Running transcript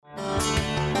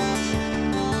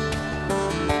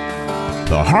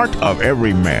The heart of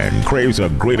every man craves a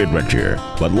great adventure,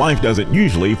 but life doesn't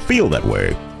usually feel that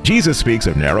way. Jesus speaks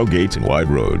of narrow gates and wide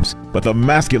roads, but the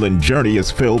masculine journey is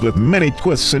filled with many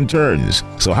twists and turns.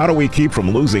 So how do we keep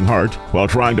from losing heart while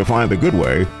trying to find the good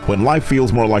way when life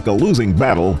feels more like a losing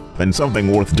battle than something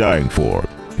worth dying for?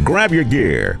 Grab your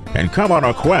gear and come on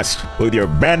a quest with your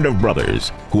band of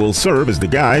brothers who will serve as the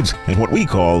guides in what we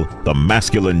call the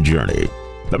masculine journey.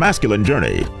 The masculine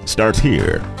journey starts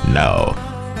here now.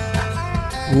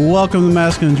 Welcome to the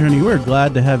Masculine Journey. We're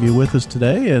glad to have you with us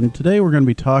today, and today we're going to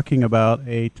be talking about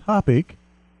a topic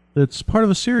that's part of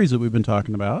a series that we've been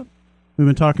talking about. We've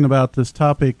been talking about this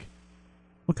topic,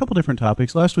 a couple different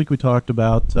topics. Last week we talked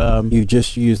about... You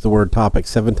just used the word topic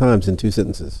 7 times in 2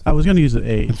 sentences. I was going to use it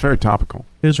 8. It's very topical.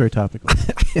 It is very topical.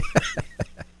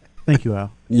 Thank you,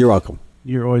 Al. You're welcome.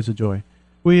 You're always a joy.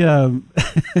 We, and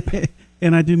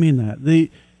I do mean that.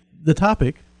 The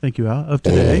topic, thank you, Al, of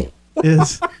today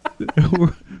is...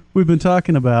 We've been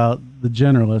talking about the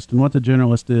generalist, and what the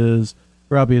generalist is,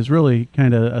 Robbie, is really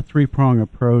kind of a 3-prong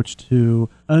approach to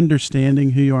understanding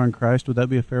who you are in Christ. Would that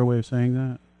be a fair way of saying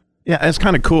that? Yeah, it's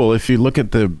kind of cool. If you look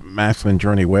at the Masculine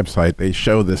Journey website, they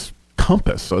show this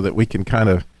compass so that we can kind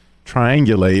of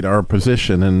triangulate our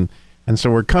position. And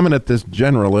so we're coming at this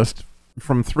generalist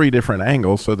from 3 different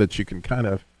angles so that you can kind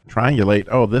of triangulate,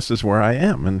 oh, this is where I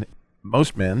am. And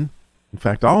most men, in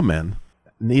fact, all men,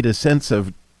 need a sense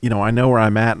of, I know where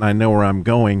I'm at and I know where I'm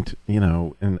going to,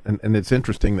 and it's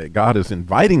interesting that God is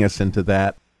inviting us into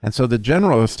that. And so the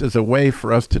generalist is a way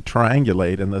for us to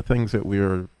triangulate, and the things that we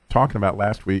were talking about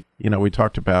last week, we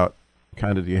talked about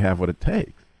kind of, do you have what it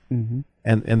takes? Mm-hmm.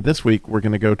 And this week we're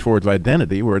going to go towards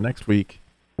identity, where next week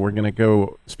we're going to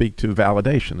go speak to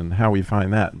validation and how we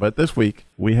find that. But this week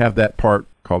we have that part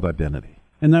called identity.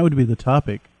 And that would be the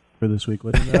topic for this week,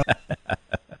 wouldn't it?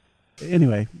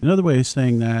 Anyway, another way of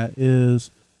saying that is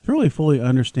to really fully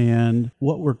understand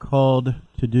what we're called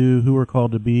to do, who we're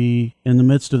called to be in the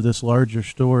midst of this larger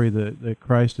story that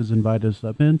Christ has invited us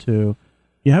up into.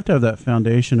 You have to have that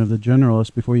foundation of the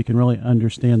generalist before you can really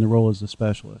understand the role as the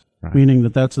specialist. Right. Meaning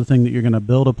that's the thing that you're going to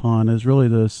build upon is really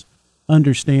this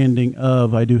understanding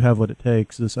of I do have what it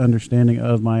takes, this understanding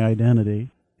of my identity.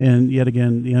 And yet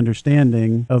again, the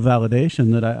understanding of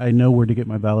validation, that I know where to get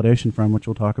my validation from, which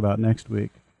we'll talk about next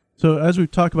week. So as we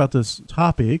talk about this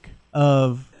topic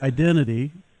of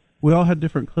identity, we all had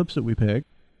different clips that we picked.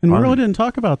 And we really didn't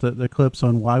talk about the clips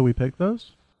on why we picked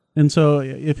those. And so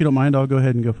if you don't mind, I'll go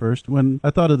ahead and go first. When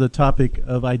I thought of the topic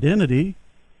of identity,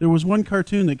 there was one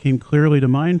cartoon that came clearly to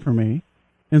mind for me.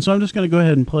 And so I'm just going to go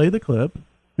ahead and play the clip, and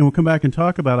we'll come back and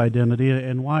talk about identity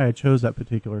and why I chose that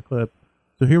particular clip.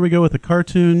 So here we go with a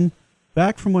cartoon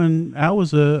back from when Al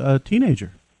was a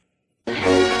teenager. He's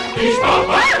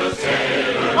Popeye the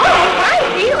Sailor Man. Oh, my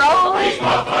hero. He's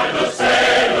Popeye the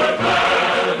Sailor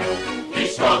Man.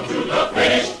 He's strong to the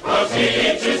finish, 'cause he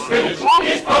eats his spinach.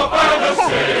 He's Popeye the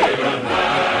Sailor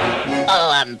Man.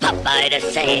 Oh, I'm Popeye the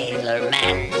Sailor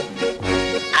Man.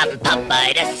 I'm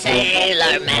Popeye the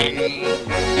Sailor Man.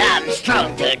 I'm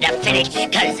strong to the finish,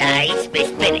 'cause I eat my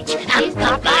spinach. I'm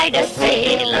Popeye the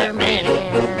Sailor Man.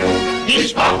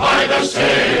 He's Popeye the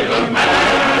Sailor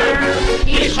Man.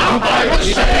 He's Popeye the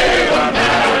Sailor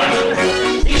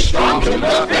Man. He's strong to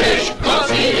the finish, 'cause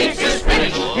he eats his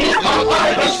spinach. He's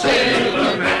Popeye the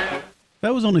Sailor Man.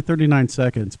 That was only 39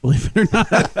 seconds, believe it or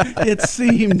not. It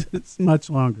seemed it's much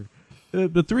longer.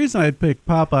 But the reason I picked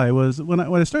Popeye was when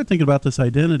I started thinking about this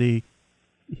identity,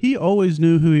 he always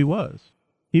knew who he was.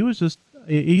 He was just,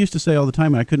 he used to say all the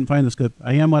time, and I couldn't find this clip,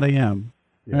 I am what I am.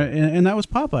 Yeah. And that was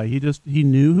Popeye. He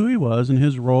knew who he was, and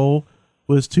his role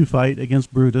was to fight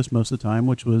against Brutus most of the time,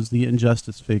 which was the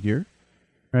injustice figure,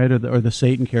 right? Or the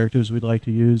Satan characters we'd like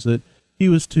to use. That he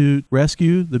was to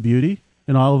rescue the beauty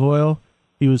in olive oil.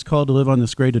 He was called to live on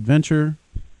this great adventure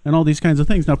and all these kinds of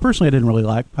things. Now, personally, I didn't really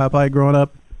like Popeye growing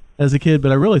up as a kid,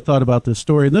 but I really thought about this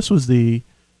story. And this was the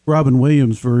Robin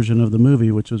Williams version of the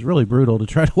movie, which was really brutal to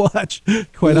try to watch,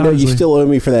 quite honestly. You still owe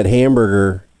me for that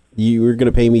hamburger. You were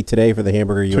going to pay me today for the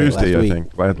hamburger you ate last week. Tuesday, I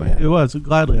think, gladly. Yeah. It was.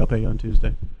 Gladly, I'll pay you on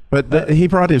Tuesday. But he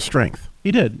brought his strength.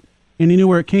 He did. And he knew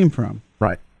where it came from.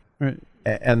 Right. Right.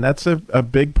 And that's a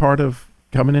big part of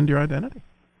coming into your identity.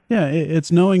 Yeah,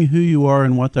 it's knowing who you are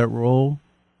and what that role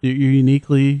you're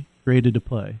uniquely created to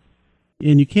play.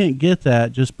 And you can't get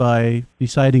that just by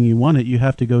deciding you want it. You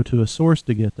have to go to a source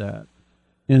to get that.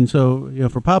 And so,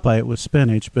 for Popeye, it was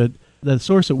spinach. But the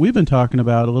source that we've been talking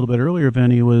about a little bit earlier,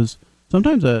 Vinny, was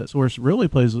sometimes a source really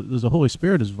plays, the Holy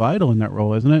Spirit is vital in that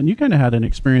role, isn't it? And you kind of had an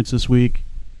experience this week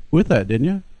with that, didn't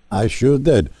you? I sure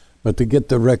did. But to get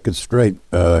the record straight,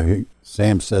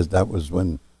 Sam says that was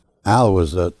when Al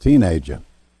was a teenager.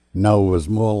 No, it was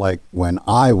more like when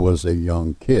I was a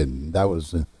young kid. That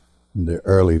was in the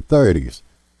early 30s.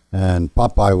 And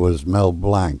Popeye was Mel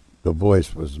Blanc. The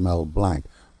voice was Mel Blanc.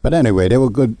 But anyway, they were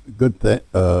good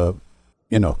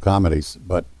comedies.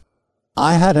 But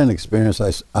I had an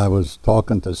experience. I was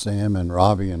talking to Sam and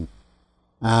Ravi and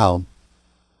Al.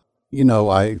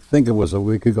 I think it was a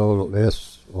week ago,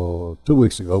 or 2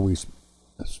 weeks ago, we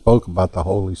spoke about the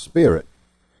Holy Spirit.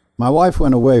 My wife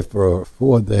went away for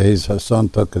 4 days. Her son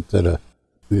took her to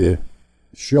the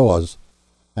shores,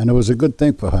 and it was a good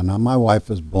thing for her. Now, my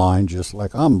wife is blind just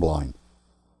like I'm blind,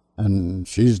 and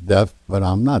she's deaf, but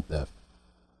I'm not deaf.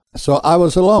 So I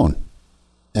was alone,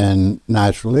 and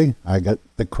naturally, I got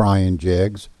the crying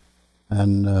jags,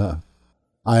 and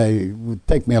it would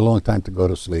take me a long time to go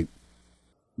to sleep.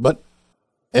 But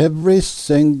every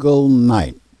single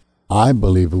night, I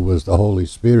believe it was the Holy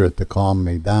Spirit to calm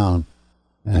me down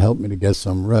and help me to get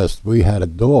some rest. We had a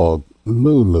dog,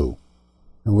 Lulu,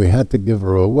 and we had to give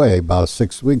her away about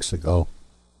 6 weeks ago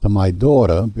to my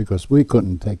daughter because we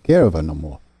couldn't take care of her no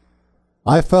more.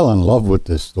 I fell in love with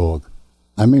this dog.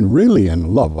 I mean, really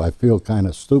in love. I feel kind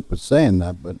of stupid saying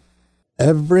that, but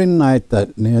every night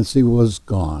that Nancy was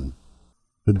gone,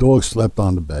 the dog slept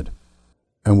on the bed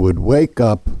and would wake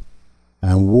up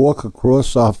and walk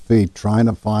across our feet trying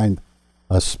to find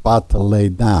a spot to lay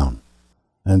down,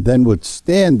 and then would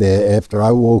stand there after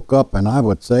I woke up, and I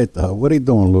would say to her, "What are you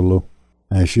doing, Lulu?"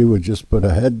 And she would just put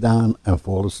her head down and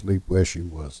fall asleep where she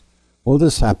was. Well,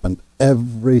 this happened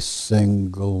every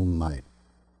single night.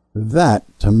 That,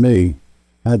 to me,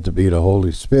 had to be the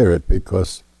Holy Spirit,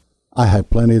 because I had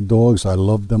plenty of dogs. I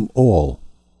loved them all.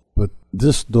 But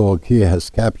this dog here has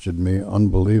captured me.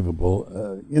 Unbelievable.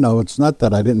 It's not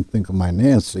that I didn't think of my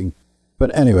Nancy.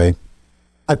 But anyway,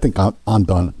 I think I'm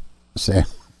done, Sam.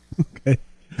 Okay.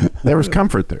 There was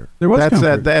comfort there. There was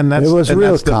comfort. There was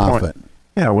real comfort.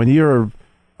 Yeah, when you're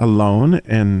alone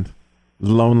and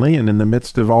lonely and in the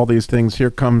midst of all these things,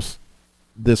 here comes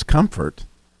this comfort,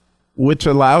 which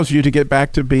allows you to get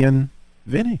back to being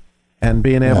Vinny and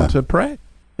being able to pray.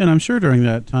 And I'm sure during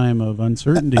that time of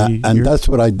uncertainty. And that's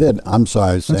what I did. I'm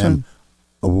sorry, Sam.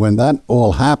 When that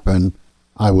all happened,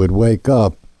 I would wake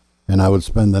up and I would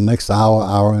spend the next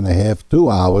hour and a half,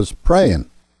 2 hours praying.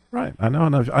 Right. I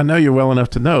know you're well enough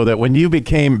to know that when you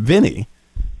became Vinny,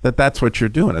 that's what you're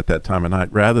doing at that time of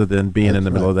night, rather than being in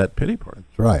the middle of that pity party.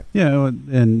 That's right. Yeah,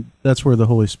 and that's where the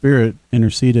Holy Spirit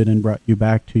interceded and brought you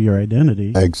back to your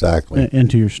identity. Exactly. And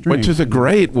to your strength. Which is a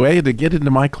great way to get into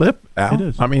my clip, Al. It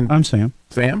is. I mean, I'm Sam.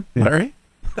 Sam, Yeah. Larry.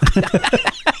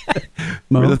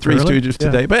 We're the Three Stooges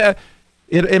today. But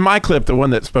in my clip, the one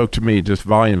that spoke to me just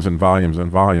volumes and volumes and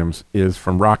volumes is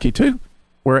from Rocky 2,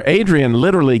 where Adrian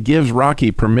literally gives Rocky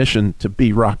permission to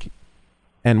be Rocky.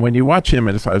 And when you watch him,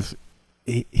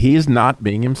 he's not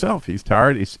being himself. He's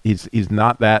tired. He's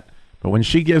not that. But when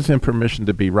she gives him permission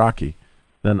to be Rocky,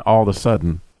 then all of a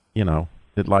sudden,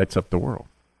 it lights up the world.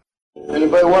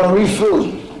 Anybody want a refill?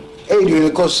 Adrian,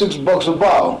 it costs $6 a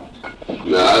bottle.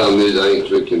 No, I don't need it. I ain't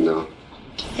drinking now.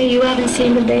 Hey, you haven't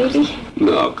seen the baby?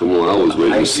 No, come on. I was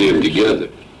waiting to see them together.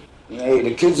 Hey,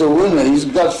 the kid's a winner. He's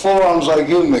got forearms like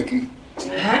you, Mickey.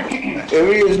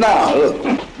 Here he is now, look.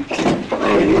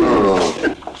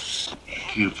 Oh,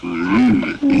 can't believe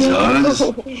it. He's ours?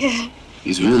 Yeah.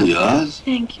 He's really ours?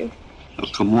 Thank you. Oh,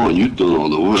 come on, you've done all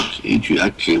the work. Adrian, I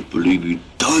can't believe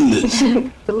you've done this.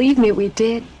 Believe me, we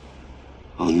did.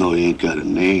 Oh, no, he ain't got a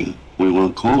name. What do you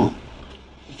want to call him?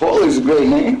 Paulie's a great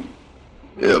name.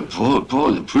 Yeah,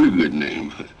 Paul's a pretty good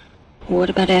name. What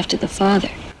about after the father?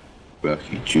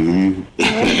 Rocky Jr.?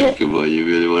 Come on, you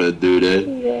really want to do that?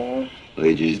 Yeah.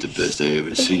 Adrian's the best I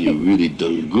ever seen. You really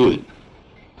done good.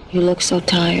 You look so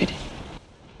tired.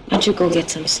 Why don't you go get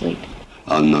some sleep?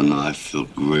 Oh, no, I feel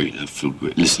great.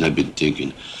 Listen, I've been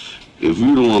thinking. If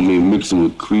you don't want me mixing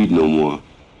with Creed no more,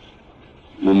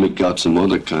 we'll make out some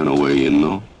other kind of way,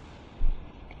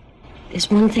 There's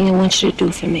one thing I want you to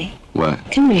do for me. What?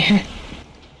 Come here.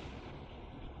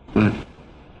 What?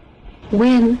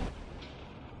 Win.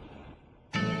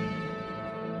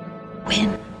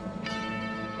 Win.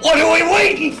 What are we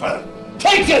waiting for?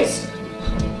 Take this!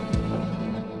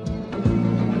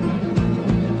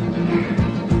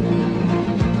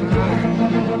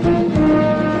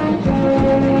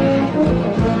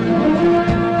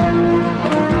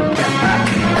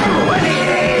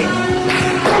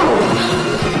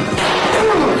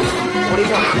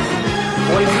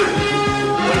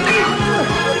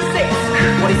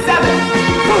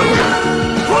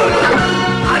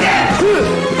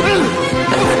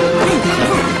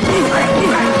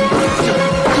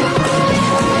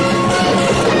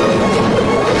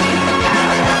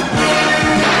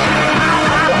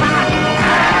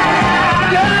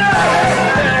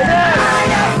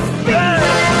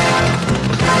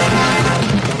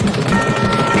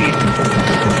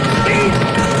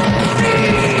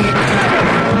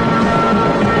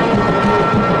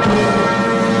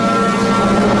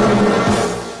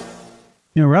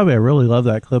 You know, Robbie, I really love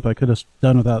that clip. I could have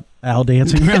done without Al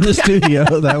dancing around the studio.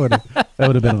 That would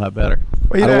have been a lot better.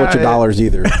 Well, I don't want your dollars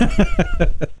either.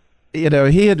 You know,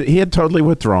 he had totally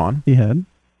withdrawn. He had.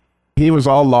 He was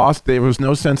all lost. There was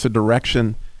no sense of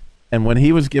direction. And when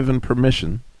he was given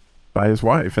permission by his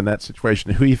wife in that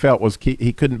situation, who he felt was key,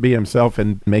 he couldn't be himself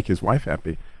and make his wife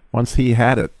happy. Once he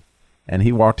had it and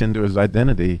he walked into his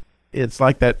identity, it's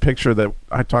like that picture that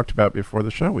I talked about before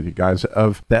the show with you guys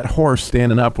of that horse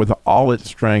standing up with all its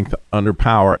strength under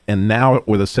power and now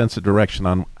with a sense of direction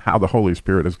on how the Holy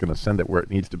Spirit is going to send it where it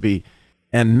needs to be.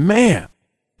 And man,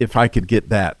 if I could get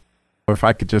that, or if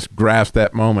I could just grasp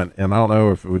that moment, and I don't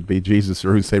know if it would be Jesus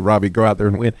or who'd say, Robbie, go out there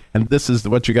and win, and this is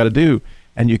what you got to do,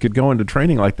 and you could go into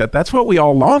training like that. That's what we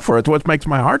all long for. It's what makes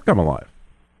my heart come alive.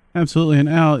 Absolutely. And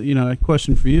Al, you know, a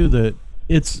question for you that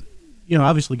it's, you know,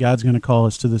 obviously God's going to call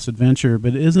us to this adventure,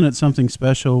 but isn't it something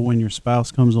special when your spouse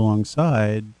comes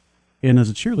alongside and is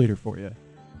a cheerleader for you?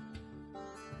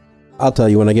 I'll tell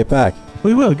you when I get back.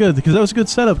 We will. Good. Because that was a good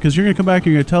setup, because you're going to come back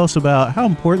and you're going to tell us about how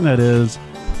important that is,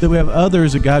 that we have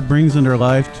others that God brings into our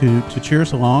life to cheer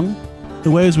us along, the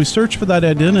ways we search for that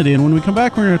identity. And when we come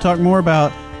back, we're going to talk more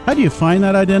about how do you find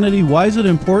that identity? Why is it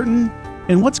important?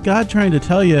 And what's God trying to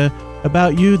tell you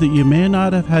about you that you may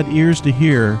not have had ears to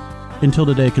hear until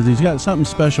today, because he's got something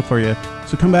special for you.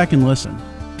 So come back and listen.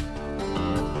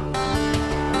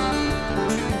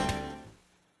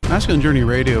 Masculine Journey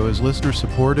Radio is listener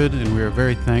supported, and we are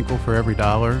very thankful for every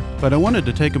dollar. But I wanted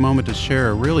to take a moment to share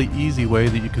a really easy way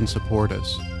that you can support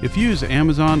us. If you use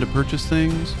Amazon to purchase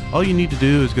things, all you need to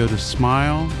do is go to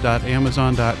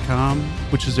smile.amazon.com,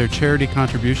 which is their charity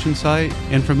contribution site,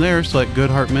 and from there select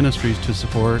Good Heart Ministries to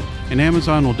support, and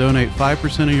Amazon will donate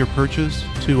 5% of your purchase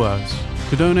to us.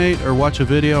 To donate or watch a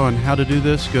video on how to do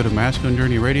this, go to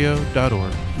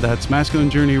masculinejourneyradio.org. That's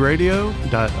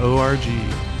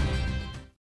masculinejourneyradio.org.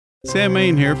 Sam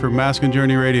Main here for Masculine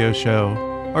Journey Radio Show.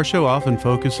 Our show often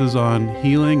focuses on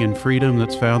healing and freedom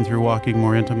that's found through walking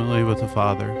more intimately with the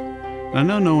Father. And I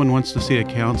know no one wants to see a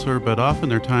counselor, but often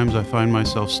there are times I find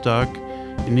myself stuck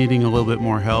and needing a little bit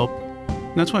more help.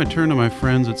 And that's when I turn to my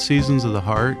friends at Seasons of the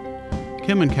Heart.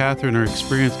 Kim and Catherine are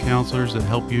experienced counselors that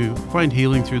help you find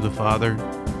healing through the Father.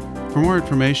 For more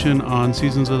information on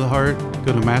Seasons of the Heart,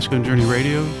 go to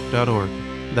masculinejourneyradio.org.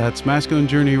 That's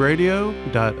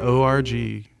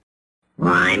masculinejourneyradio.org.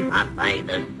 I'm Popeye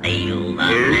the Sailor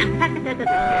Man.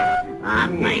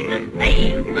 Popeye the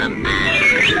Sailor Man.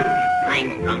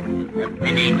 I'm drunk to the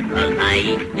finish 'cause I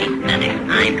eat big finish.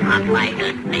 I'm Popeye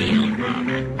the Sailor Man.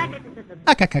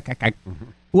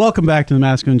 Welcome back to the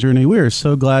Masculine Journey. We are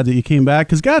so glad that you came back,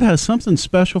 because God has something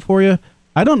special for you.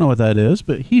 I don't know what that is,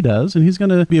 but he does, and he's going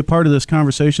to be a part of this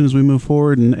conversation as we move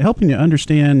forward and helping you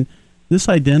understand this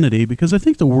identity, because I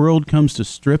think the world comes to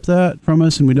strip that from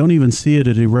us and we don't even see it.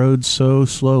 It erodes so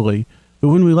slowly. But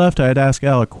when we left, I had asked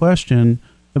Al a question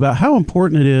about how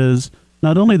important it is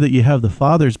not only that you have the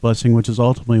Father's blessing, which is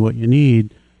ultimately what you need,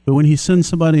 but when he sends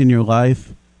somebody in your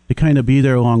life to kind of be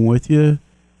there along with you,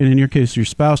 and in your case, your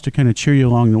spouse, to kind of cheer you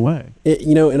along the way.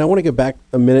 You know, and I want to go back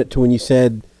a minute to when you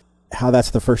said how that's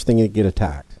the first thing to get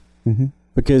attacked. Mm-hmm.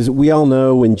 Because we all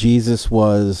know when Jesus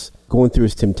was going through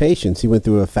his temptations, he went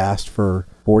through a fast for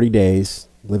 40 days,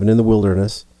 living in the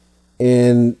wilderness,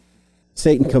 and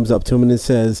Satan comes up to him and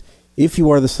says, if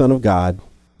you are the Son of God,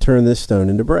 turn this stone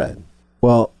into bread.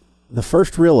 Well, the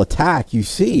first real attack you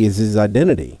see is his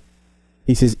identity.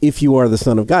 He says, if you are the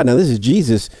Son of God. Now, this is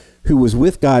Jesus who was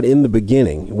with God in the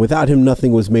beginning. Without him,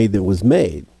 nothing was made that was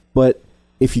made. But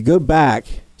if you go back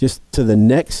just to the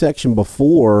next section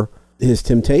before his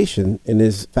temptation and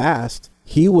his fast,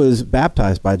 he was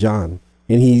baptized by John,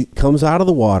 and he comes out of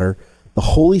the water. The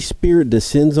Holy Spirit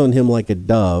descends on him like a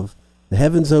dove. The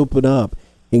heavens open up,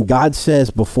 and God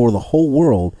says before the whole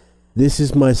world, this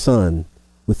is my Son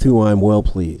with whom I am well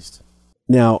pleased.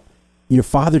 Now, your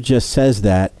Father just says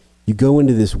that. You go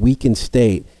into this weakened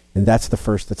state, and that's the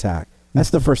first attack. That's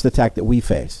the first attack that we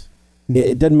face.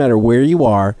 It doesn't matter where you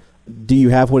are. Do you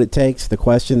have what it takes? The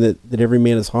question that every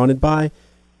man is haunted by.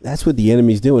 That's what the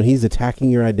enemy's doing. He's attacking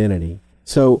your identity.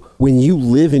 So when you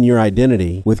live in your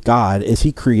identity with God as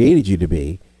he created you to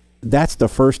be, that's the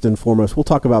first and foremost. We'll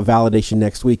talk about validation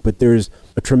next week, but there's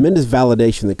a tremendous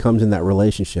validation that comes in that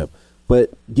relationship.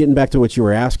 But getting back to what you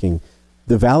were asking,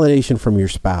 the validation from your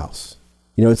spouse.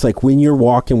 You know, it's like when you're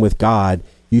walking with God,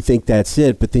 you think that's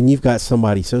it, but then you've got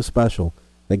somebody so special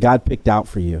that God picked out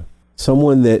for you.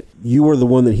 Someone that you were the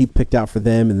one that he picked out for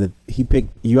them, and that he picked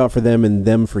you out for them and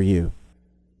them for you.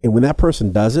 And when that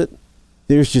person does it,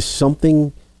 there's just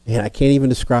something, and I can't even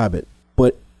describe it,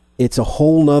 but it's a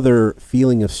whole nother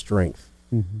feeling of strength.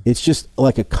 Mm-hmm. It's just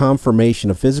like a confirmation,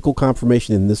 a physical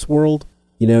confirmation in this world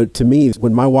You know, to me,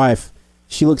 when my wife,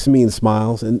 she looks at me and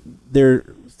smiles, and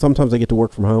sometimes I get to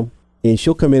work from home, and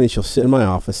she'll come in and she'll sit in my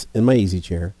office in my easy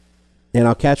chair, and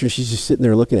I'll catch her. She's just sitting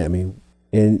there looking at me,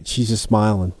 and she's just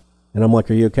smiling, and I'm like,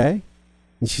 "Are you okay?"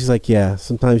 And she's like, "Yeah.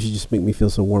 Sometimes you just make me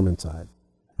feel so warm inside."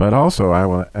 But also, I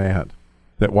want to add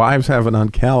that wives have an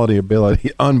uncality ability,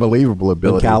 unbelievable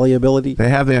ability. Uncality ability? They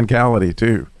have the uncality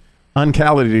too.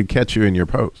 Uncality to catch you in your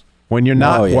pose. When you're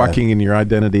not walking in your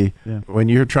identity, when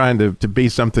you're trying to be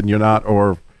something you're not,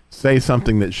 or say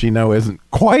something that she know isn't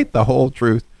quite the whole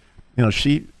truth, you know,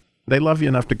 they love you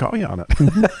enough to call you on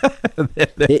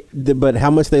it. But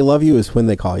how much they love you is when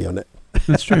they call you on it.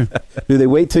 That's true. Do they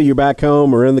wait till you're back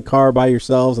home or in the car by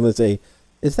yourselves and they say,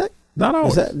 "Is that not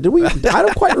always? I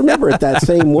don't quite remember it that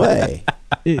same way."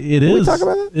 It is. We talk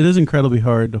about that? It is incredibly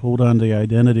hard to hold on to the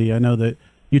identity. I know that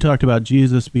you talked about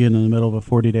Jesus being in the middle of a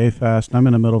 40-day fast, and I'm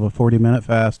in the middle of a 40-minute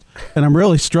fast, and I'm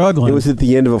really struggling. It was at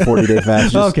the end of a 40-day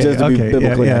fast. Just to be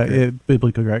biblically accurate.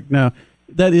 Biblically correct. Now,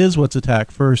 that is what's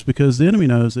attacked first, because the enemy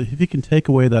knows that if he can take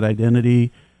away that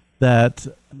identity, that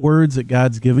words that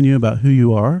God's given you about who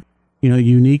you are, you know,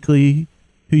 uniquely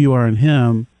who you are in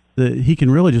him, that he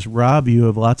can really just rob you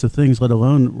of lots of things, let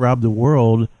alone rob the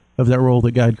world of that role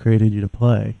that God created you to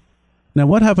play. Now,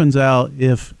 what happens out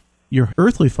if your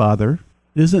earthly father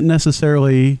isn't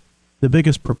necessarily the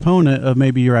biggest proponent of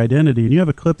maybe your identity? And you have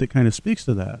a clip that kind of speaks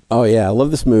to that. Oh, yeah. I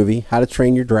love this movie, How to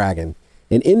Train Your Dragon.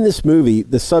 And in this movie,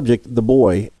 the subject, the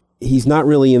boy, he's not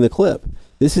really in the clip.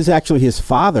 This is actually his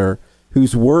father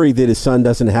who's worried that his son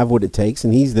doesn't have what it takes.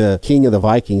 And he's the king of the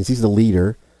Vikings. He's the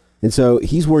leader. And so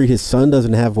he's worried his son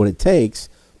doesn't have what it takes,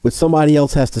 but somebody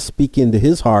else has to speak into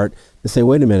his heart to say,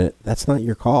 "Wait a minute, that's not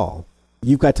your call.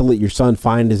 You've got to let your son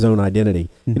find his own identity."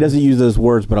 He doesn't use those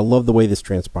words, but I love the way this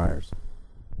transpires.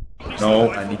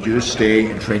 No, I need you to stay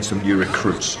and train some new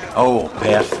recruits. Oh,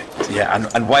 perfect. Yeah,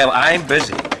 and while I'm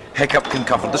busy, Hiccup can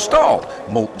cover the stall.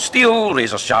 Molten steel,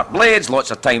 razor-sharp blades, lots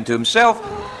of time to himself.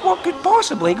 What could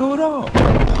possibly go wrong?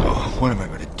 Oh, what am I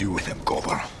going to do with him,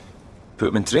 Gobber? Put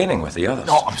him in training with the others.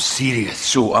 No, I'm serious.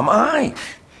 So am I.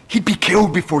 He'd be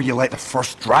killed before you let the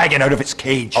first dragon out of its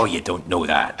cage. Oh, you don't know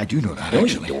that. I do know that, no,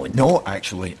 actually. You don't. No,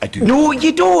 actually, I do. No,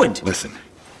 you don't. Listen,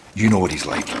 you know what he's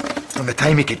like. From the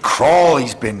time he could crawl,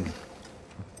 he's been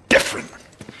different.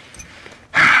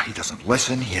 He doesn't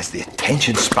listen. He has the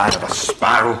attention span of a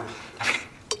sparrow.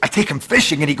 I take him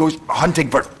fishing and he goes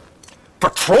hunting for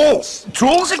trolls.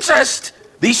 Trolls exist.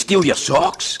 They steal your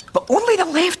socks, but only the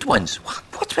left ones.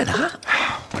 What's with that?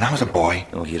 When I was a boy,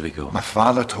 oh, here we go. My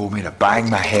father told me to bang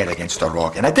my head against a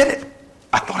rock, and I did it.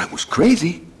 I thought it was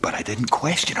crazy, but I didn't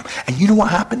question him. And you know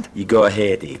what happened? You got a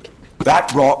headache.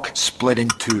 That rock split in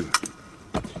two.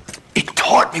 It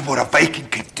taught me what a Viking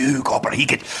could do, Gobber. He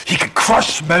could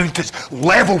crush mountains,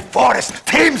 level forests,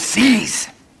 tame seas.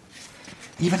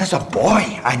 Even as a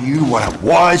boy, I knew what I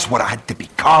was, what I had to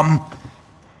become.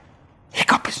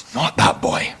 Hiccup is not that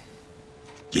boy.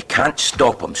 You can't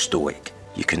stop him, Stoic.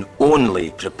 You can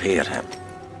only prepare him.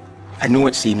 I know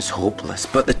it seems hopeless,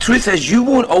 but the truth is you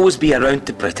won't always be around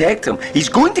to protect him. He's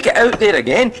going to get out there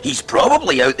again. He's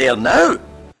probably out there now.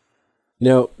 You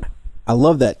know, I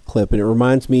love that clip, and it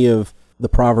reminds me of the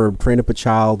proverb, train up a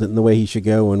child in the way he should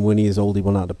go, and when he is old, he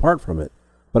will not depart from it.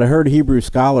 But I heard a Hebrew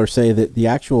scholar say that the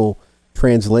actual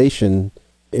translation,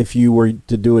 if you were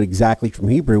to do it exactly from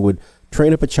Hebrew, would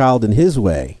train up a child in his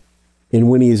way, and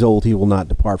when he is old, he will not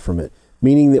depart from it.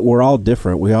 Meaning that we're all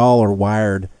different. We all are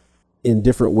wired in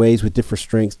different ways with different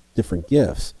strengths, different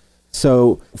gifts.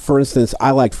 So, for instance,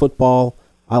 I liked football.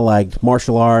 I liked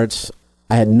martial arts.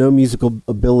 I had no musical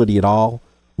ability at all.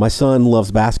 My son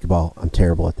loves basketball. I'm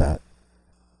terrible at that.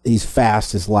 He's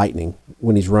fast as lightning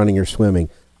when he's running or swimming.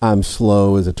 I'm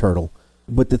slow as a turtle.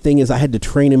 But the thing is, I had to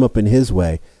train him up in his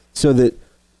way so that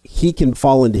he can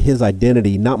fall into his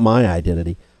identity, not my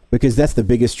identity, because that's the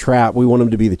biggest trap. We want him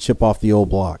to be the chip off the old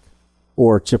block,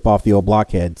 or chip off the old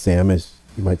blockhead, Sam, as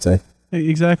you might say.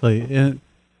 Exactly. And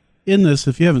in this,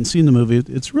 if you haven't seen the movie,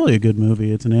 it's really a good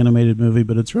movie. It's an animated movie,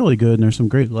 but it's really good, and there's some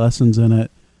great lessons in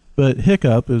it. But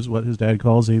Hiccup is what his dad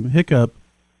calls him. Hiccup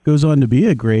goes on to be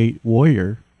a great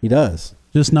warrior. He does.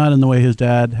 Just not in the way his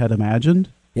dad had imagined.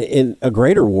 And a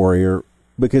greater warrior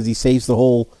because he saves the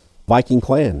whole Viking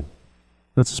clan.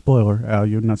 That's a spoiler, Al.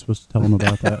 You're not supposed to tell him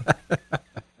about that.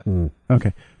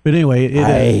 Okay. But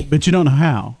anyway, but you don't know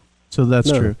how. So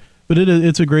that's true. But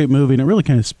it's a great movie, and it really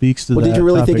kind of speaks to that. Did you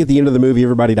really topic. think at the end of the movie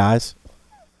everybody dies?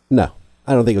 No.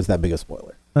 I don't think it was that big a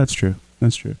spoiler. That's true.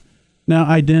 That's true. Now,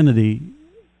 identity.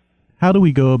 How do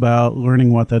we go about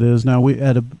learning what that is? Now, we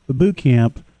at a boot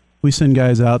camp, we send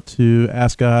guys out to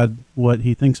ask God what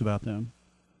he thinks about them.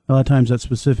 A lot of times that's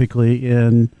specifically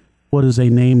in what is a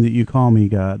name that you call me,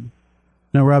 God?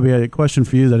 Now, Robbie, I had a question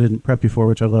for you that I didn't prep you for,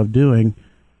 which I love doing,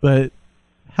 but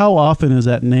how often does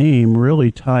that name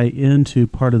really tie into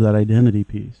part of that identity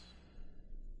piece?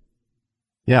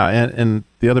 Yeah, and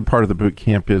the other part of the boot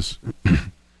camp is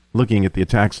looking at the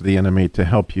attacks of the enemy to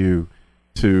help you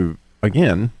to,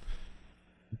 again,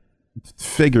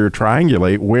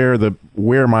 triangulate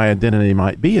where my identity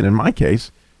might be. And in my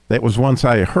case, that was once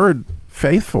I heard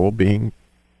faithful being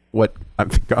what I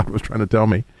think God was trying to tell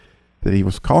me that he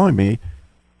was calling me,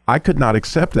 I could not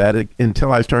accept that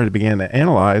until I began to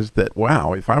analyze that,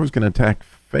 wow, if I was going to attack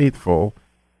faithful,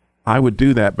 I would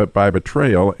do that, but by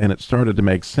betrayal. And it started to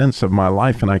make sense of my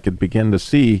life, and I could begin to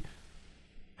see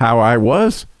how I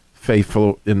was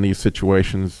faithful in these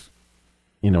situations,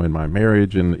 in my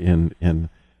marriage and in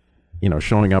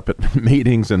showing up at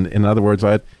meetings. And in other words,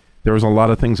 there was a lot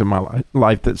of things in my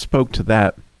life that spoke to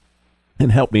that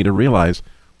and helped me to realize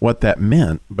what that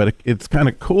meant. But it's kind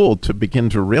of cool to begin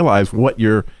to realize what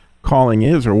your calling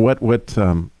is, or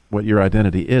what your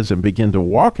identity is, and begin to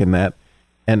walk in that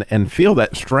and feel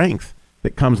that strength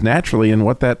that comes naturally in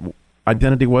what that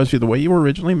identity was, the way you were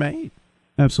originally made.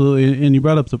 Absolutely. And you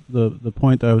brought up the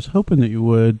point that I was hoping that you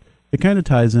would. It kind of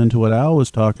ties into what Al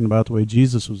was talking about, the way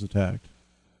Jesus was attacked.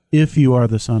 If you are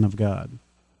the Son of God,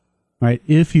 right?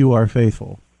 If you are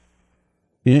faithful.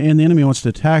 And the enemy wants to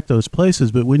attack those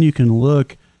places, but when you can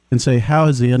look and say, how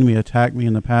has the enemy attacked me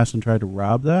in the past and tried to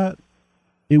rob that?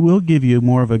 It will give you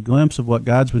more of a glimpse of what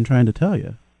God's been trying to tell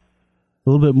you. A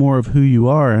little bit more of who you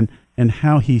are and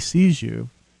how he sees you.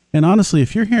 And honestly,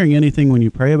 if you're hearing anything when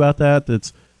you pray about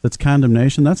that's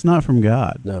condemnation, that's not from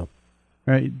God. No.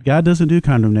 Right? God doesn't do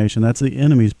condemnation. That's the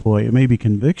enemy's ploy. It may be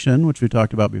conviction, which we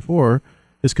talked about before,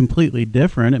 is completely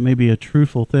different. It may be a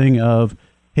truthful thing of,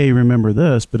 hey, remember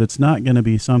this, but it's not going to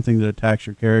be something that attacks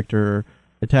your character or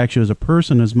attacks you as a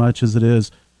person as much as it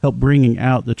is help bringing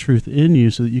out the truth in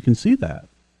you so that you can see that.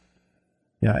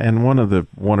 Yeah, and one of the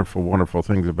wonderful, wonderful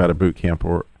things about a boot camp,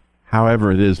 or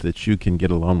however it is that you can get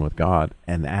alone with God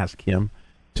and ask him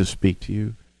to speak to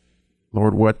you,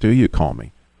 Lord, what do you call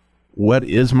me? What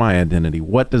is my identity?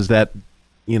 What does that,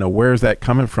 where is that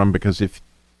coming from? Because if,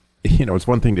 it's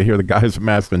one thing to hear the Guys of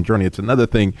Masculine Journey. It's another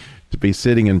thing to be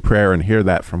sitting in prayer and hear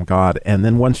that from God. And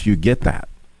then once you get that,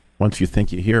 once you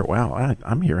think you hear it, wow,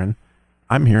 I'm hearing,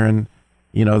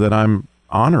 that I'm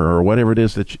honor or whatever it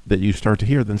is that you start to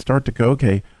hear, then start to go,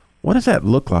 okay, what does that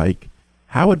look like?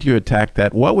 How would you attack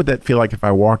that? What would that feel like if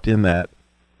I walked in that?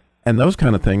 And those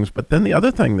kind of things. But then the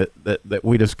other thing that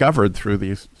we discovered through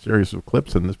these series of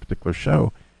clips in this particular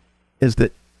show is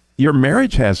that your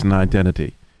marriage has an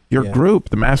identity. Your group,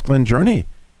 the Masculine Journey,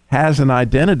 has an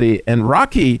identity. And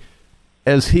Rocky,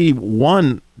 as he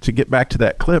won, to get back to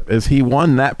that clip, as he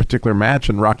won that particular match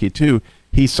in Rocky 2,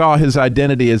 he saw his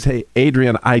identity as, hey,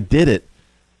 Adrian, I did it.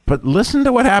 But listen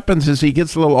to what happens as he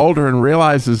gets a little older and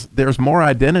realizes there's more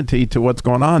identity to what's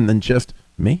going on than just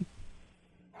me.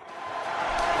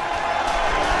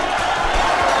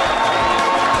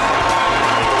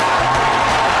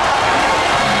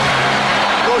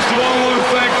 First of all, I want to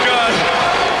thank God.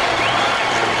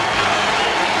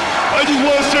 I just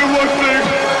want to say one thing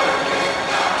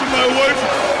to my wife.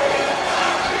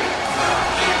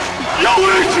 Yo,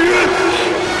 Adrian!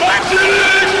 I did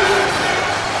it!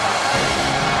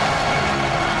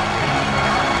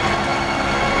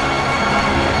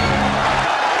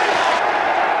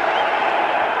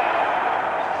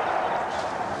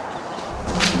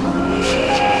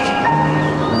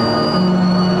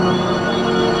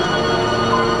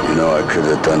 I could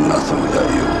have done nothing without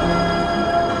you.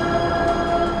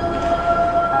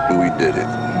 We did it.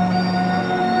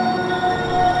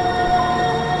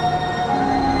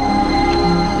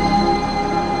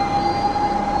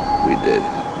 We did.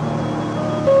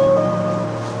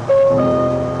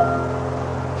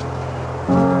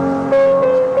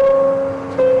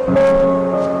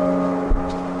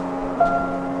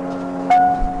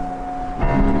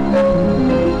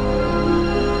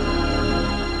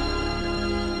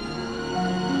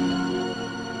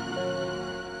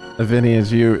 Vinny,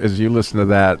 as you listen to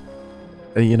that,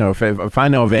 if I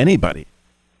know of anybody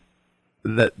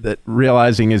that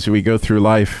realizing as we go through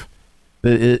life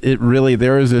that it really,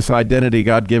 there is this identity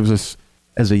God gives us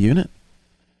as a unit.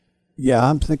 Yeah,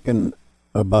 I'm thinking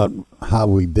about how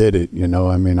we did it.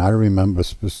 I remember.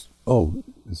 It's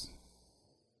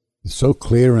so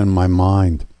clear in my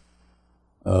mind.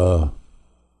 In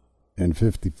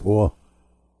 '54,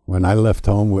 when I left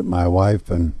home with my wife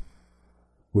and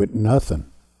with nothing.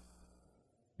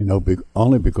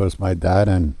 Only because my dad,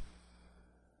 an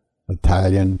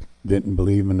Italian, didn't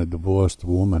believe in a divorced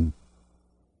woman.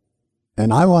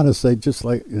 And I want to say, just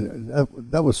like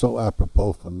that was so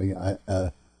apropos for me.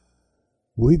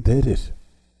 We did it.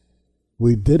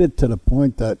 We did it to the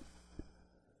point that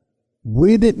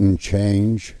we didn't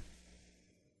change.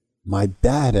 My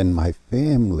dad and my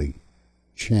family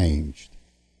changed.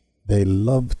 They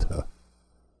loved her.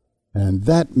 And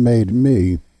that made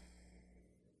me,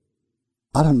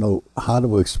 I don't know how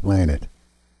to explain it,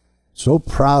 so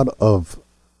proud of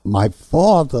my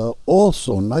father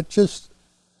also, not just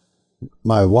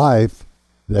my wife,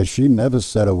 that she never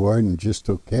said a word and just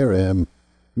took care of him,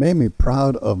 made me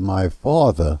proud of my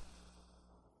father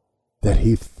that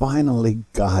he finally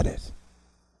got it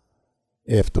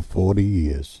after 40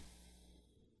 years.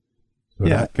 So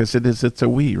yeah, because it's a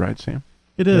we, right, Sam?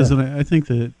 It is, and I think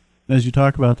that as you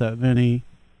talk about that, Vinny,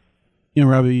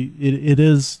 Robbie, it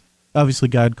is, obviously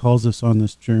God calls us on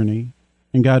this journey,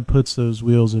 and God puts those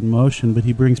wheels in motion, but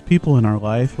he brings people in our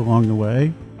life along the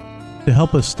way to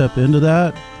help us step into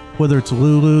that, whether it's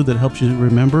Lulu that helps you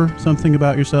remember something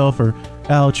about yourself, or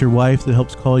Al, it's your wife that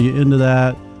helps call you into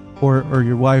that, or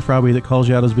your wife, Robbie, that calls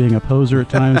you out as being a poser at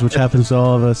times, which happens to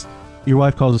all of us. Your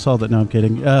wife calls us all that. No, I'm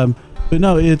kidding. But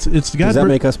no, it's God. Does that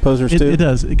make us posers too? It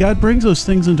does. God brings those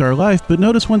things into our life. But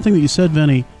notice one thing that you said,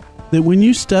 Vinny, that when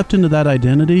you stepped into that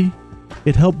identity,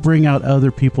 it helped bring out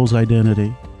other people's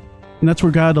identity. And that's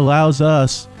where God allows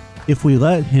us, if we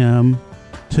let him,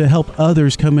 to help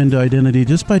others come into identity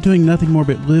just by doing nothing more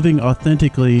but living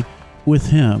authentically with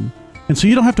him. And so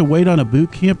you don't have to wait on a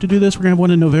boot camp to do this. We're going to have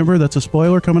one in November. That's a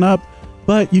spoiler coming up.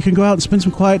 But you can go out and spend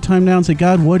some quiet time now and say,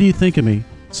 God, what do you think of me?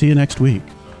 See you next week.